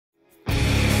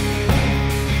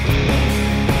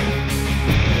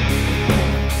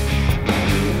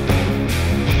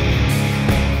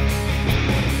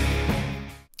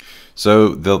So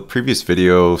the previous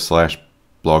video slash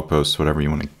blog post, whatever you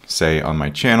want to say, on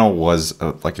my channel was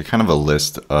like a kind of a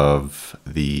list of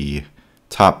the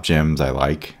top gems I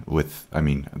like.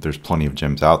 There's plenty of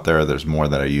gems out there. There's more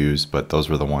that I use, but those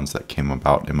were the ones that came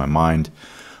about in my mind.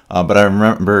 But I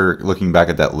remember looking back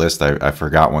at that list, I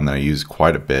forgot one that I use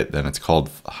quite a bit, and it's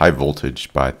called High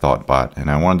Voltage by ThoughtBot.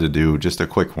 And I wanted to do just a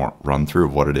quick run through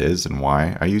of what it is and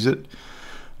why I use it.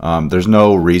 There's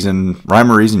no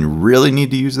rhyme or reason you really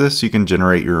need to use this. You can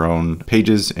generate your own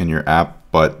pages in your app,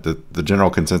 but the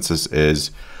general consensus is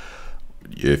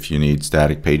if you need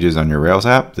static pages on your Rails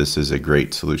app, this is a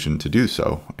great solution to do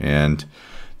so. And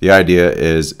the idea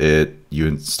is you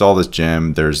install this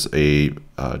gem, there's a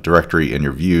directory in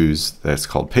your views that's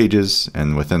called pages,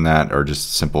 and within that are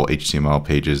just simple HTML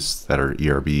pages that are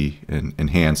ERB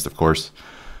enhanced, of course.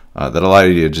 That allow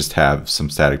you to just have some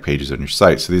static pages on your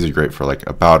site. So these are great for like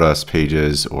about us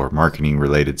pages or marketing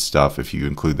related stuff if you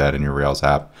include that in your Rails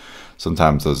app.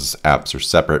 Sometimes those apps are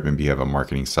separate. Maybe you have a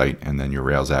marketing site and then your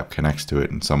Rails app connects to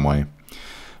it in some way.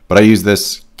 But I use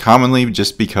this commonly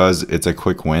just because it's a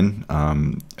quick win.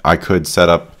 I could set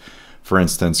up, for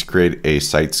instance, create a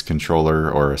sites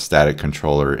controller or a static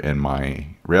controller in my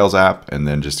Rails app and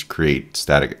then just create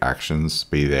static actions,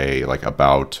 be they like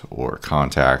about or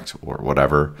contact or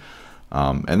whatever.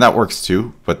 And that works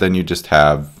too, but then you just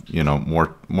have,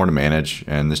 more to manage,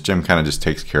 and this gem kind of just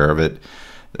takes care of it.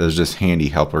 There's this handy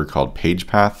helper called page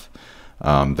path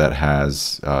that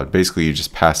has basically you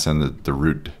just pass in the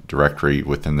root directory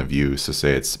within the view. So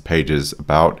say it's pages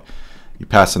about, you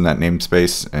pass in that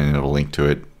namespace and it'll link to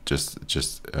it just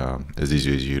as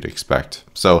easy as you'd expect.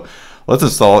 So let's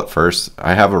install it first.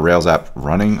 I have a Rails app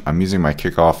running. I'm using my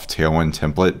kickoff Tailwind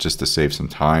template just to save some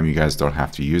time. You guys don't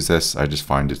have to use this. I just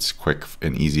find it's quick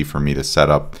and easy for me to set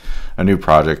up a new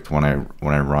project when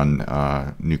I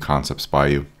run new concepts by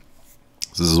you.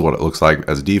 So this is what it looks like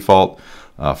as a default.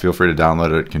 Feel free to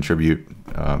download it, contribute.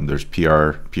 There's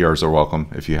PRs are welcome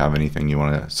if you have anything you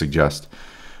want to suggest.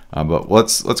 But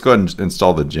let's go ahead and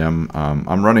install the gem.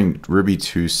 I'm running Ruby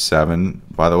 2.7,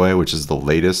 by the way, which is the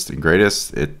latest and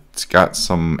greatest. It's got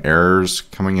some errors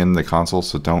coming in the console,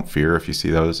 so don't fear if you see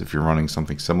those if you're running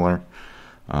something similar.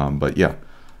 But yeah,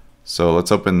 so let's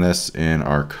open this in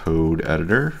our code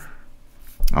editor.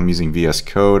 I'm using VS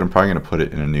Code. I'm probably going to put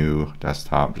it in a new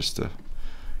desktop just to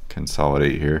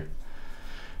consolidate here.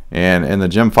 And in the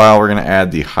gem file, we're going to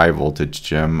add the high voltage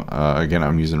gem. Again,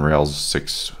 I'm using Rails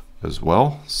 6 as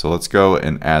well. So let's go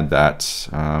and add that.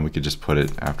 We could just put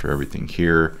it after everything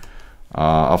here.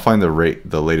 I'll find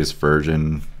the latest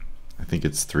version. I think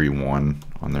it's 3.1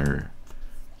 on their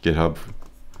GitHub.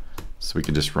 So we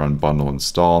can just run bundle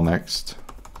install next,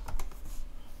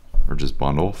 or just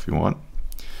bundle if you want.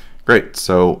 Great.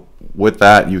 So with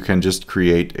that, you can just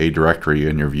create a directory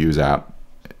in your views app,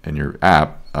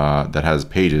 that has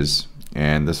pages,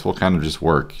 and this will kind of just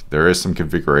work. There is some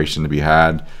configuration to be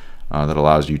had that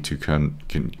allows you to create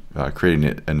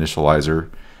an initializer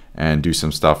and do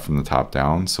some stuff from the top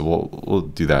down. So we'll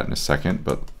do that in a second,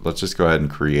 but let's just go ahead and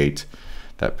create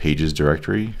that pages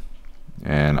directory,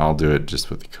 and I'll do it just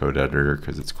with the code editor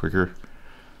because it's quicker.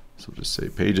 So we'll just say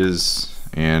pages,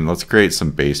 and let's create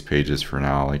some base pages for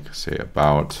now, like say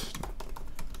about,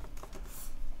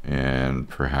 and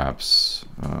perhaps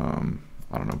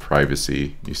I don't know,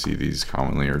 privacy. You see these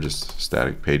commonly are just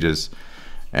static pages,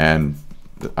 and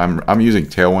I'm using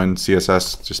Tailwind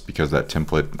CSS just because that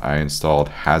template I installed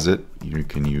has it. You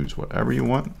can use whatever you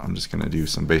want. I'm just going to do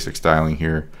some basic styling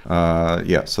here.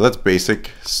 Yeah, so that's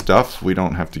basic stuff. We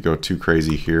don't have to go too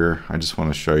crazy here. I just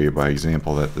want to show you by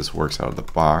example that this works out of the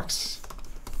box.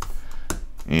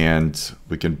 And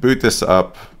we can boot this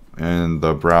up in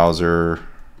the browser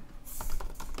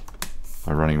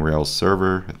by running Rails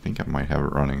server. I think I might have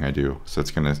it running. I do. So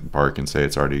it's going to bark and say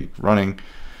it's already running.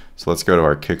 So let's go to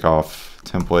our kickoff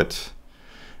template.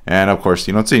 And of course,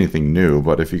 you don't see anything new,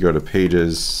 but if you go to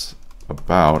pages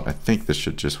about, I think this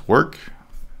should just work.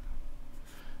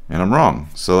 And I'm wrong.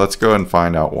 So let's go and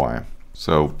find out why.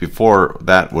 So before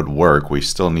that would work, we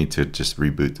still need to just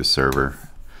reboot the server.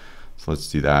 So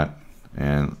let's do that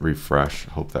and refresh.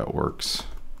 Hope that works.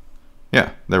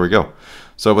 Yeah, there we go.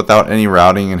 So without any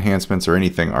routing enhancements or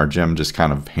anything, our gem just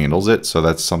kind of handles it. So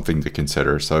that's something to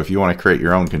consider. So if you want to create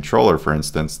your own controller, for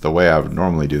instance, the way I would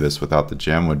normally do this without the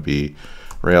gem would be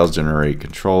Rails generate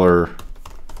controller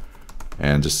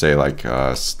and just say like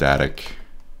static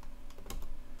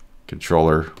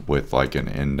controller with like an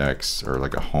index or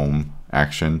like a home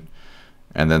action.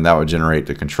 And then that would generate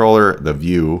the controller, the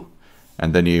view,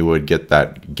 and then you would get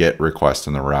that get request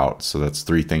in the route. So that's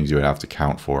 3 things you would have to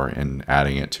count for in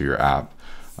adding it to your app.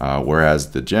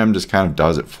 Whereas the gem just kind of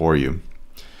does it for you.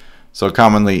 So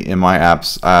commonly in my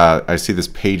apps, I see this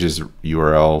pages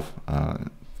URL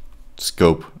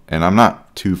scope, and I'm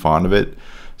not too fond of it.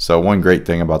 So one great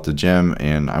thing about the gem,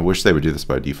 and I wish they would do this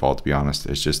by default to be honest,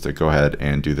 is just to go ahead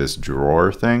and do this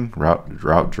drawer thing,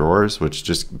 route drawers, which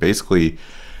just basically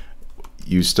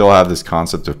you still have this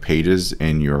concept of pages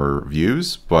in your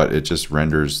views, but it just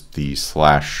renders the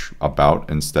 /about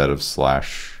instead of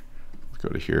go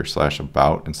to here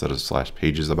 /about instead of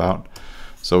 /pages_about.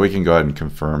 So we can go ahead and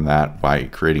confirm that by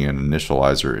creating an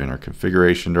initializer in our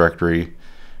configuration directory,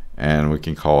 and we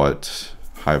can call it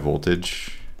high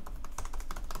voltage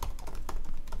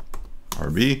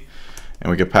RB,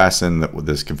 and we can pass in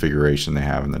this configuration they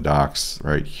have in the docs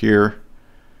right here,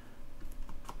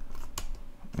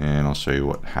 and I'll show you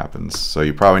what happens. So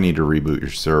you probably need to reboot your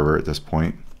server at this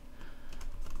point.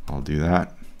 I'll do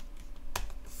that.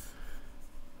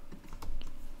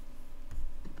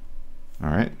 All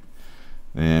right,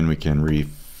 then we can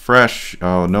refresh.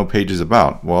 Oh, no pages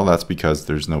about. Well, that's because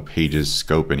there's no pages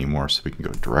scope anymore, so we can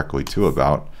go directly to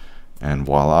about, and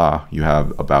voila, you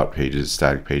have about pages,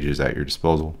 static pages at your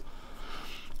disposal.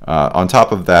 On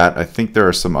top of that, I think there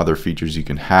are some other features you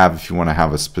can have. If you want to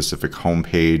have a specific home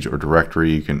page or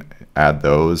directory, you can add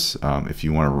those. If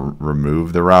you want to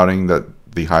remove the routing that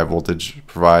the high voltage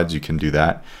provides, you can do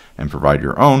that and provide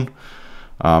your own.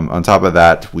 On top of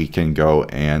that, we can go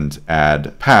and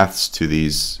add paths to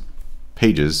these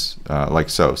pages like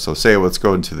so. So say let's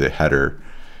go into the header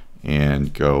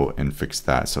and go and fix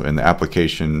that. So in the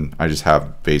application, I just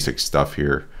have basic stuff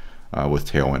here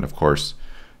with Tailwind, of course.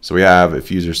 So we have,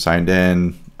 if user signed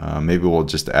in, maybe we'll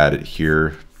just add it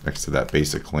here next to that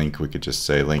basic link. We could just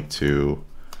say link to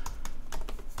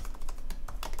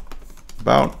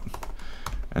about,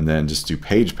 and then just do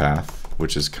page path,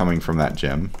 which is coming from that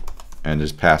gem, and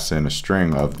just pass in a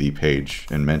string of the page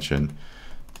and mention.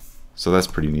 So that's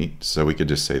pretty neat. So we could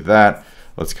just say that.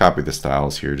 Let's copy the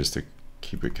styles here just to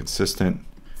keep it consistent.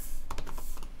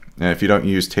 And if you don't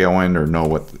use Tailwind or know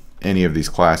what any of these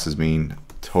classes mean,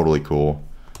 totally cool.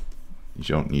 You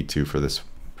don't need to for this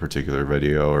particular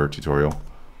video or tutorial.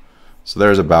 So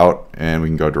there's about, and we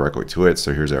can go directly to it.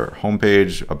 So here's our home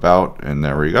page, about, and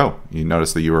there we go. You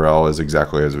notice the URL is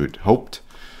exactly as we'd hoped.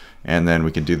 And then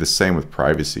we can do the same with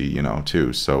privacy, you know,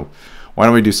 too. So why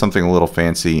don't we do something a little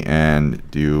fancy and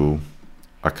do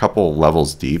a couple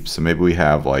levels deep. So maybe we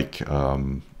have like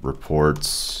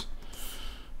reports,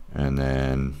 and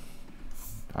then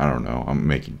I don't know,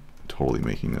 I'm totally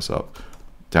making this up,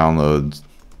 downloads,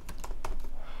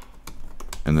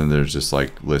 and then there's just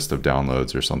like list of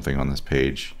downloads or something on this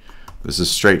page. This is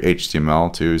straight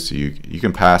HTML too, so you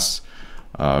can pass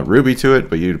Ruby to it,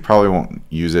 but you probably won't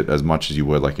use it as much as you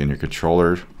would like in your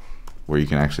controller, where you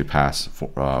can actually pass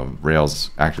Rails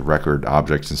active record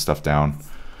objects and stuff down.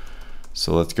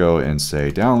 So let's go and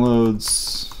say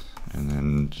downloads, and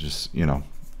then just, you know,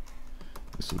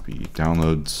 this would be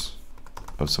downloads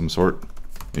of some sort.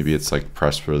 Maybe it's like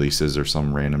press releases or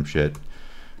some random shit.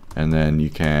 And then you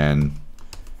don't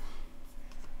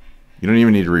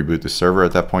even need to reboot the server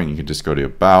at that point. You can just go to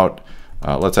about.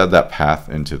 Let's add that path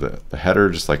into the header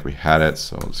just like we had it.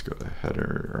 So let's go to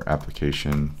header or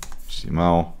application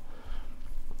HTML.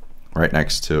 Right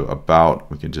next to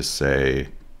about, we can just say,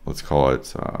 let's call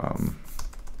it,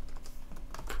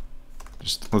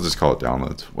 let's just call it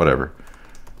downloads, whatever.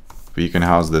 But you can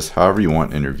house this however you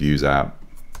want in your views app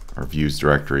or views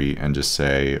directory, and just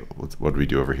say, what do we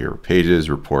do over here? Pages,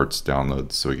 reports,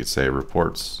 downloads. So we could say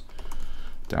reports,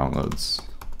 downloads,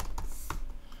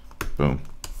 boom.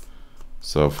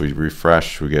 So if we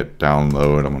refresh, we get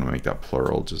download. I'm going to make that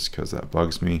plural just because that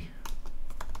bugs me.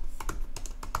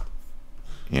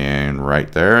 And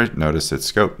right there, notice it's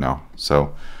scoped now.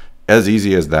 So as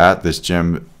easy as that, this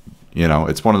gem, you know,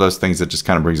 it's one of those things that just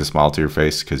kind of brings a smile to your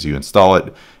face because you install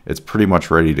it. It's pretty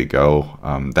much ready to go.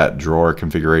 That drawer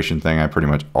configuration thing I pretty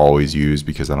much always use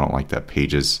because I don't like that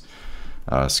pages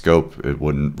scope. It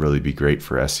wouldn't really be great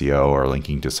for SEO or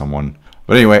linking to someone.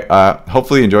 But anyway,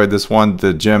 hopefully you enjoyed this one.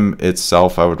 The gem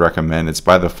itself, I would recommend. It's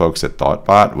by the folks at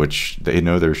Thoughtbot, which they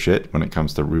know their shit when it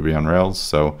comes to Ruby on Rails.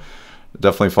 So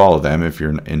definitely follow them if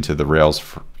you're into the Rails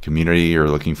community or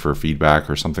looking for feedback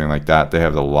or something like that. They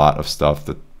have a lot of stuff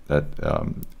that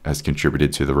has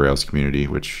contributed to the Rails community,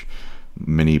 which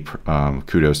many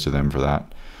kudos to them for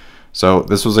that. So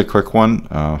this was a quick one.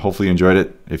 Hopefully you enjoyed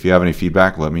it. If you have any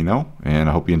feedback, let me know, and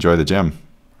I hope you enjoy the gem.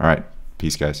 All right,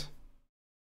 peace guys.